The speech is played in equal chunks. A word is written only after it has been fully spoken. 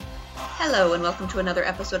Hello and welcome to another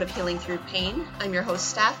episode of Healing Through Pain. I'm your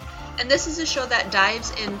host, Steph, and this is a show that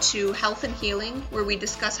dives into health and healing, where we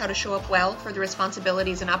discuss how to show up well for the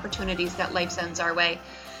responsibilities and opportunities that life sends our way.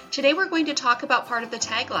 Today we're going to talk about part of the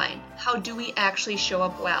tagline, how do we actually show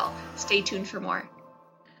up well? Stay tuned for more.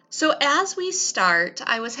 So as we start,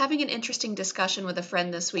 I was having an interesting discussion with a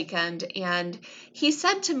friend this weekend, and he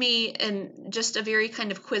said to me in just a very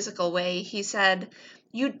kind of quizzical way, he said,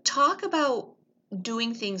 you talk about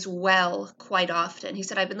doing things well quite often. He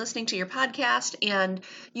said, I've been listening to your podcast and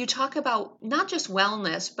you talk about not just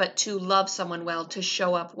wellness, but to love someone well, to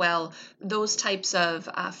show up well, those types of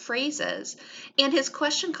phrases. And his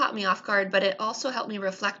question caught me off guard, but it also helped me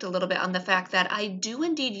reflect a little bit on the fact that I do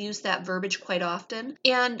indeed use that verbiage quite often.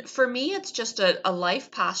 And for me, it's just a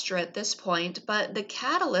life posture at this point, but the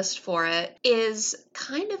catalyst for it is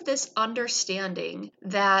kind of this understanding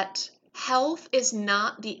that health is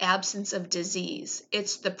not the absence of disease.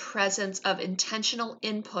 It's the presence of intentional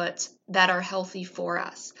inputs that are healthy for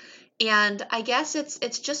us. And I guess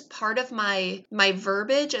it's just part of my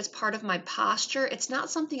verbiage, it's part of my posture. It's not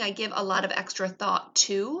something I give a lot of extra thought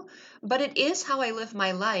to, but it is how I live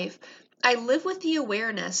my life. I live with the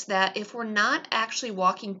awareness that if we're not actually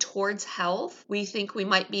walking towards health, we think we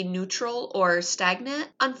might be neutral or stagnant.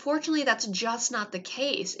 Unfortunately, that's just not the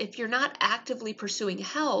case. If you're not actively pursuing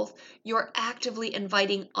health, you're actively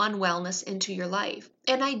inviting unwellness into your life.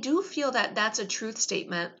 And I do feel that that's a truth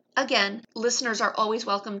statement. Again, listeners are always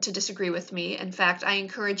welcome to disagree with me. In fact, I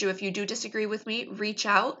encourage you, if you do disagree with me, reach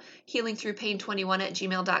out,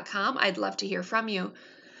 healingthroughpain21@gmail.com. I'd love to hear from you.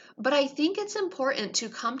 But I think it's important to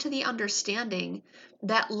come to the understanding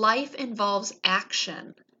that life involves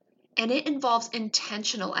action, and it involves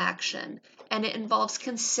intentional action, and it involves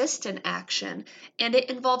consistent action, and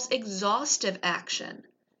it involves exhaustive action,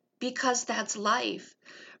 because that's life.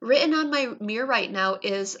 Written on my mirror right now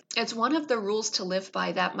it's one of the rules to live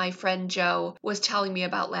by that my friend Joe was telling me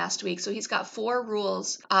about last week. So he's got 4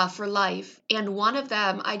 rules for life, and one of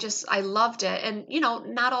them I loved it. And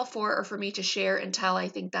not all 4 are for me to share and tell. I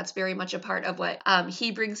think that's very much a part of what he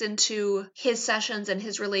brings into his sessions and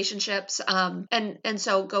his relationships. And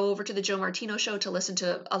so go over to the Joe Martino show to listen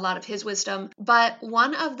to a lot of his wisdom. But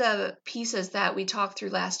one of the pieces that we talked through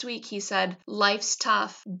last week, he said, life's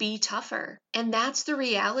tough, be tougher. And that's the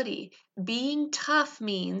reality. Being tough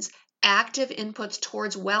means active inputs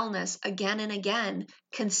towards wellness again and again,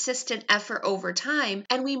 consistent effort over time,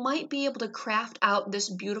 and we might be able to craft out this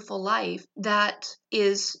beautiful life that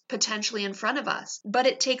is potentially in front of us. But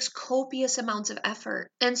it takes copious amounts of effort.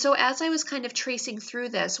 And so as I was kind of tracing through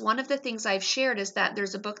this, one of the things I've shared is that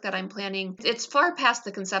there's a book that I'm planning. It's far past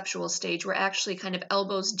the conceptual stage. We're actually kind of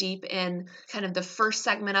elbows deep in kind of the first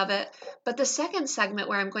segment of it. But the second segment,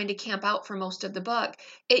 where I'm going to camp out for most of the book,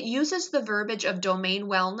 it uses the verbiage of domain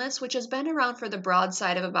wellness, which has been around for the broad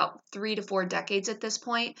side of about 3 to 4 decades at this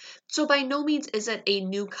point. So by no means is it a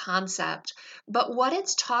new concept, but what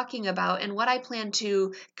it's talking about and what I plan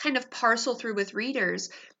to kind of parcel through with readers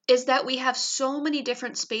is that we have so many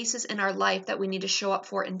different spaces in our life that we need to show up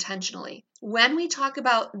for intentionally. When we talk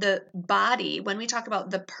about the body, when we talk about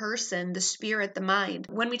the person, the spirit, the mind,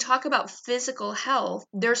 when we talk about physical health,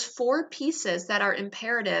 there's 4 pieces that are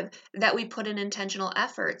imperative that we put in intentional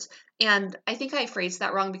efforts. And I think I phrased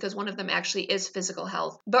that wrong because one of them actually is physical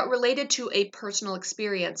health, but related to a personal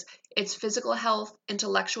experience. It's physical health,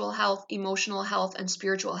 intellectual health, emotional health, and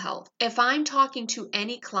spiritual health. If I'm talking to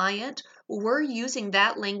any client, we're using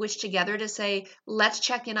that language together to say, let's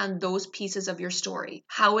check in on those pieces of your story.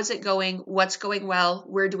 How is it going? What's going well?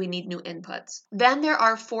 Where do we need new inputs? Then there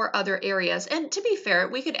are 4 other areas. And to be fair,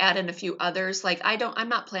 we could add in a few others. Like I'm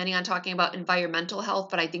not planning on talking about environmental health,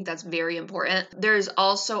 but I think that's very important. There's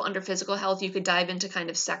also under physical health, you could dive into kind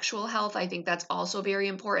of sexual health. I think that's also very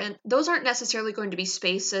important. Those aren't necessarily going to be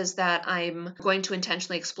spaces that I'm going to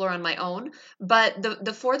intentionally explore on my own, but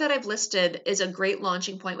the 4 that I've listed is a great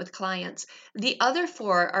launching point with clients. The other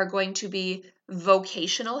 4 are going to be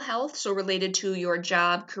vocational health, so related to your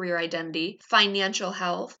job, career identity, financial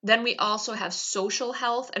health. Then we also have social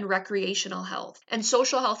health and recreational health. And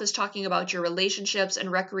social health is talking about your relationships, and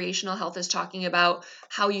recreational health is talking about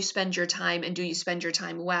how you spend your time and do you spend your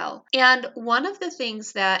time well. And one of the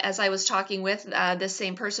things that, as I was talking with this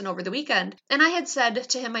same person over the weekend, and I had said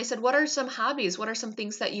to him, I said, what are some hobbies? What are some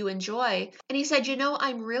things that you enjoy? And he said,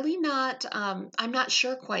 I'm really not, I'm not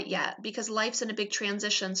sure quite yet, because life's in a big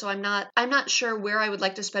transition. So I'm not sure where I would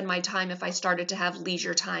like to spend my time if I started to have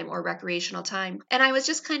leisure time or recreational time. And I was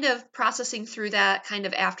just kind of processing through that kind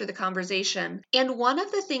of after the conversation. And one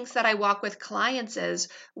of the things that I walk with clients is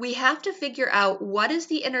we have to figure out what is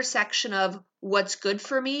the intersection of what's good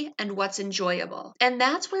for me, and what's enjoyable. And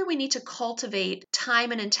that's where we need to cultivate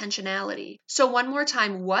time and intentionality. So one more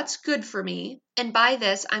time, what's good for me? And by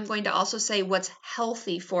this, I'm going to also say what's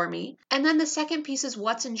healthy for me. And then the second piece is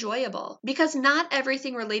what's enjoyable. Because not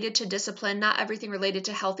everything related to discipline, not everything related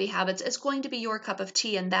to healthy habits is going to be your cup of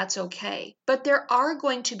tea, and that's okay. But there are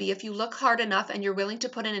going to be, if you look hard enough and you're willing to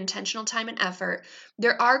put in intentional time and effort,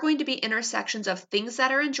 there are going to be intersections of things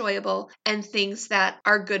that are enjoyable and things that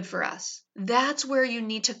are good for us. That's where you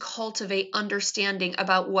need to cultivate understanding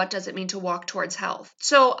about what does it mean to walk towards health.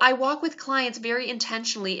 So I walk with clients very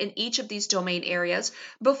intentionally in each of these domain areas.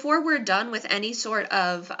 Before we're done with any sort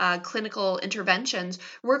of clinical interventions,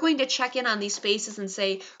 we're going to check in on these spaces and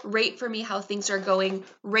say, rate for me how things are going,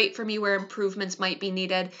 rate for me where improvements might be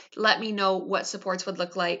needed, let me know what supports would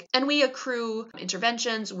look like. And we accrue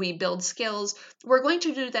interventions, we build skills. We're going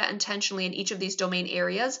to do that intentionally in each of these domain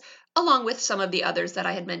areas, along with some of the others that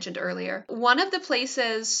I had mentioned earlier. One of the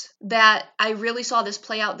places that I really saw this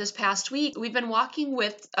play out this past week, we've been walking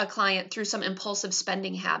with a client through some impulsive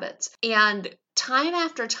spending habits. And time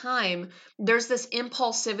after time, there's this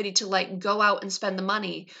impulsivity to like go out and spend the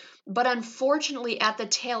money. But unfortunately, at the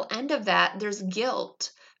tail end of that, there's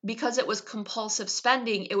guilt. Because it was compulsive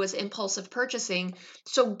spending, it was impulsive purchasing,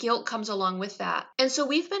 so guilt comes along with that. And so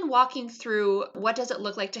we've been walking through what does it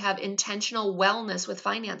look like to have intentional wellness with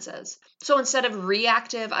finances. So instead of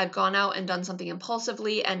reactive, I've gone out and done something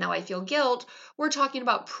impulsively and now I feel guilt, we're talking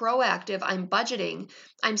about proactive, I'm budgeting,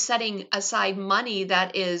 I'm setting aside money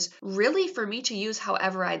that is really for me to use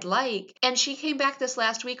however I'd like. And she came back this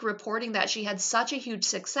last week reporting that she had such a huge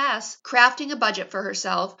success crafting a budget for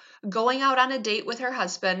herself, going out on a date with her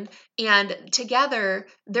husband, and together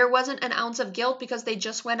there wasn't an ounce of guilt because they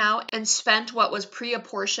just went out and spent what was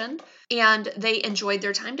pre-apportioned and they enjoyed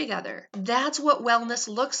their time together. That's what wellness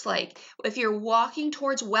looks like. If you're walking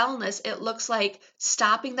towards wellness, it looks like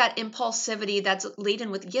stopping that impulsivity that's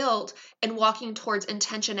laden with guilt and walking towards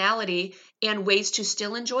intentionality and ways to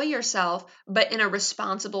still enjoy yourself, but in a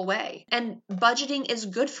responsible way. And budgeting is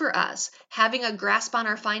good for us. Having a grasp on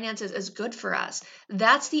our finances is good for us.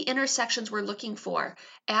 That's the intersections we're looking for.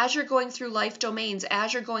 As you're going through life domains,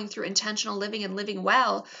 as you're going through intentional living and living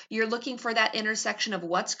well, you're looking for that intersection of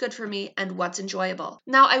what's good for me and what's enjoyable.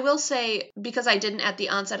 Now, I will say, because I didn't at the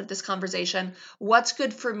onset of this conversation, what's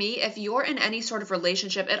good for me, if you're in any sort of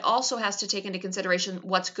relationship, it also has to take into consideration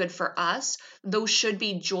what's good for us. Those should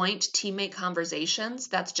be joint teammate conversations.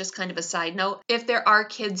 That's just kind of a side note. If there are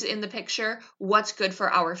kids in the picture, what's good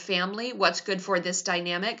for our family? What's good for this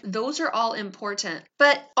dynamic? Those are all important.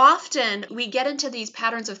 But often we get into these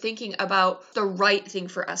patterns of thinking about the right thing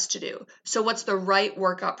for us to do. So what's the right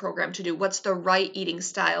workout program to do? What's the right eating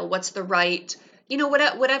style? What's the right,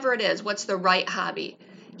 whatever it is, what's the right hobby?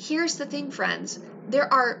 Here's the thing, friends.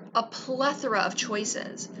 There are a plethora of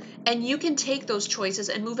choices, and you can take those choices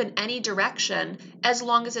and move in any direction as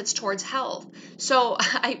long as it's towards health. So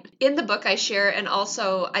in the book I share, and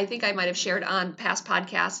also I think I might have shared on past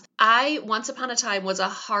podcasts, I once upon a time was a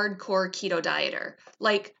hardcore keto dieter,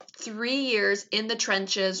 like 3 years in the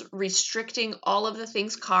trenches, restricting all of the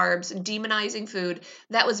things carbs, demonizing food.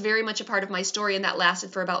 That was very much a part of my story, and that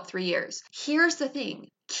lasted for about 3 years. Here's the thing.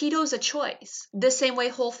 Keto's a choice. The same way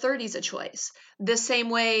Whole30 is a choice. The same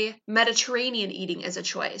way Mediterranean eating is a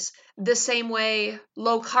choice. The same way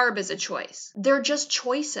low carb is a choice. They're just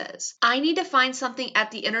choices. I need to find something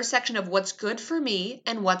at the intersection of what's good for me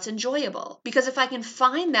and what's enjoyable. Because if I can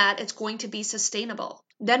find that, it's going to be sustainable.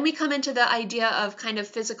 Then we come into the idea of kind of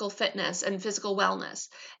physical fitness and physical wellness.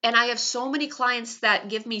 And I have so many clients that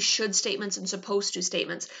give me should statements and supposed to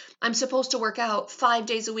statements. I'm supposed to work out 5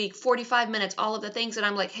 days a week, 45 minutes, all of the things. And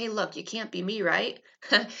I'm like, hey, look, you can't be me, right?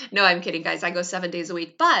 No, I'm kidding, guys. I go 7 days a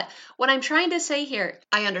week. But what I'm trying to say here,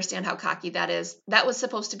 I understand how cocky that is. That was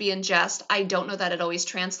supposed to be in jest. I don't know that it always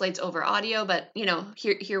translates over audio, but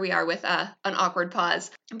here we are with an awkward pause.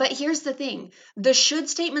 But here's the thing. The should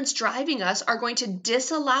statements driving us are going to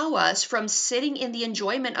disallow us from sitting in the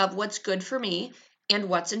enjoyment of what's good for me and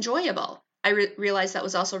what's enjoyable. I realize that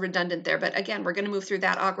was also redundant there, but again, we're going to move through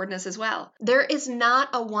that awkwardness as well. There is not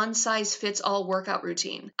a one-size-fits-all workout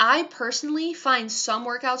routine. I personally find some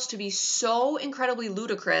workouts to be so incredibly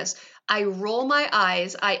ludicrous. I roll my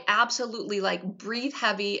eyes. I absolutely breathe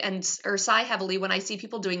heavy or sigh heavily when I see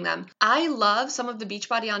people doing them. I love some of the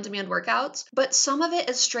Beachbody On Demand workouts, but some of it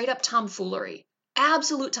is straight up tomfoolery.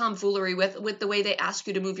 Absolute tomfoolery with the way they ask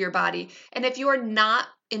you to move your body. And if you are not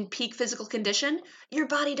in peak physical condition, your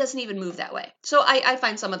body doesn't even move that way. So I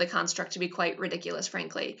find some of the construct to be quite ridiculous,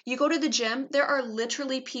 frankly. You go to the gym, there are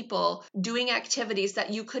literally people doing activities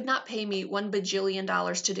that you could not pay me $1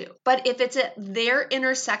 bajillion to do. But if it's at their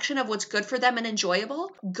intersection of what's good for them and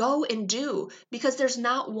enjoyable, go and do, because there's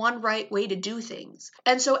not one right way to do things.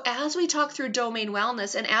 And so as we talk through domain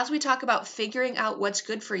wellness and as we talk about figuring out what's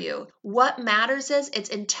good for you, what matters is it's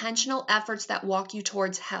intentional efforts that walk you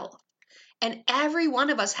towards health. And every one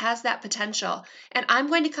of us has that potential. And I'm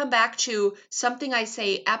going to come back to something I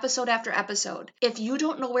say episode after episode. If you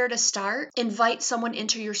don't know where to start, invite someone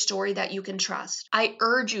into your story that you can trust. I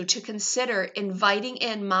urge you to consider inviting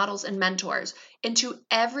in models and mentors into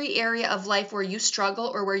every area of life where you struggle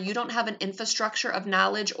or where you don't have an infrastructure of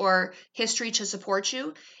knowledge or history to support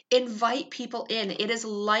you. Invite people in. It is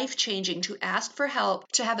life-changing to ask for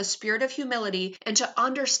help, to have a spirit of humility, and to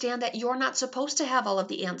understand that you're not supposed to have all of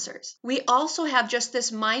the answers. We also have just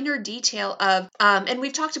this minor detail of, and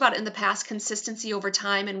we've talked about it in the past, consistency over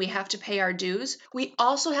time, and we have to pay our dues. We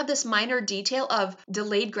also have this minor detail of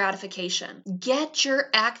delayed gratification. Get your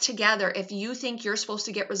act together if you think you're supposed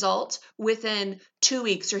to get results within 2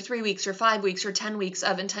 weeks or 3 weeks or 5 weeks or 10 weeks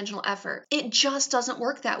of intentional effort. It just doesn't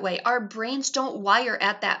work that way. Our brains don't wire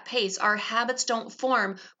at that pace. Our habits don't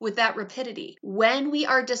form with that rapidity. When we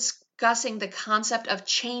are discussing the concept of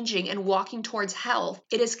changing and walking towards health,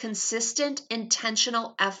 it is consistent,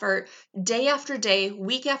 intentional effort, day after day,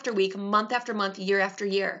 week after week, month after month, year after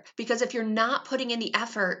year. Because if you're not putting in the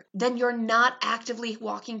effort, then you're not actively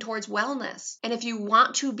walking towards wellness. And if you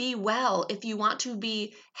want to be well, if you want to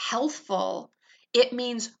be healthful, it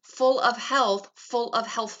means full of health, full of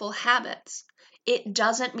healthful habits. It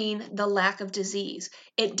doesn't mean the lack of disease.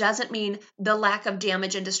 It doesn't mean the lack of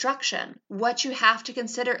damage and destruction. What you have to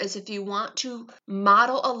consider is if you want to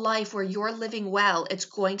model a life where you're living well, it's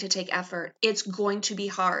going to take effort. It's going to be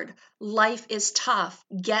hard. Life is tough.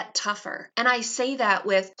 Get tougher. And I say that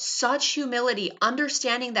with such humility,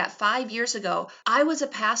 understanding that 5 years ago, I was a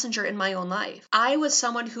passenger in my own life. I was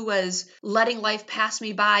someone who was letting life pass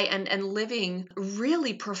me by and living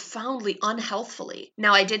really profoundly unhealthfully.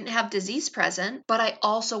 Now, I didn't have disease present, but I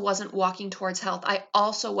also wasn't walking towards health. I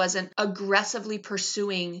also wasn't aggressively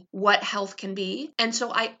pursuing what health can be. And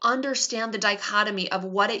so I understand the dichotomy of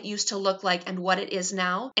what it used to look like and what it is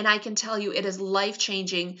now. And I can tell you it is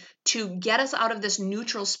life-changing to get us out of this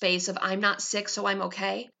neutral space of I'm not sick, so I'm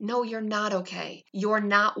okay. No, you're not okay. You're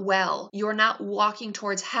not well. You're not walking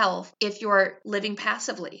towards health if you're living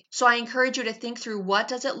passively. So I encourage you to think through what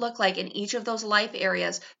does it look like in each of those life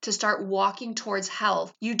areas to start walking towards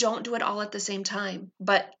health. You don't do it all at the same time,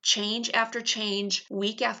 but change after change,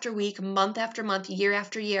 week after week, month after month, year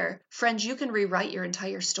after year. Friends, you can rewrite your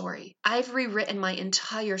entire story. I've rewritten my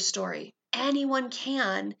entire story. Anyone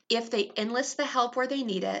can if they enlist the help where they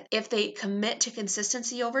need it, if they commit to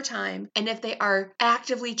consistency over time, and if they are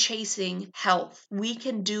actively chasing health. We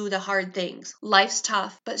can do the hard things. Life's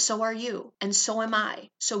tough, but so are you, and so am I.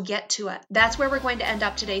 So get to it. That's where we're going to end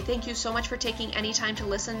up today. Thank you so much for taking any time to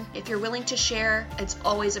listen. If you're willing to share, it's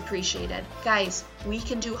always appreciated. Guys, we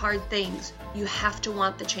can do hard things. You have to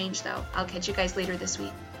want the change though. I'll catch you guys later this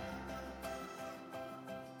week.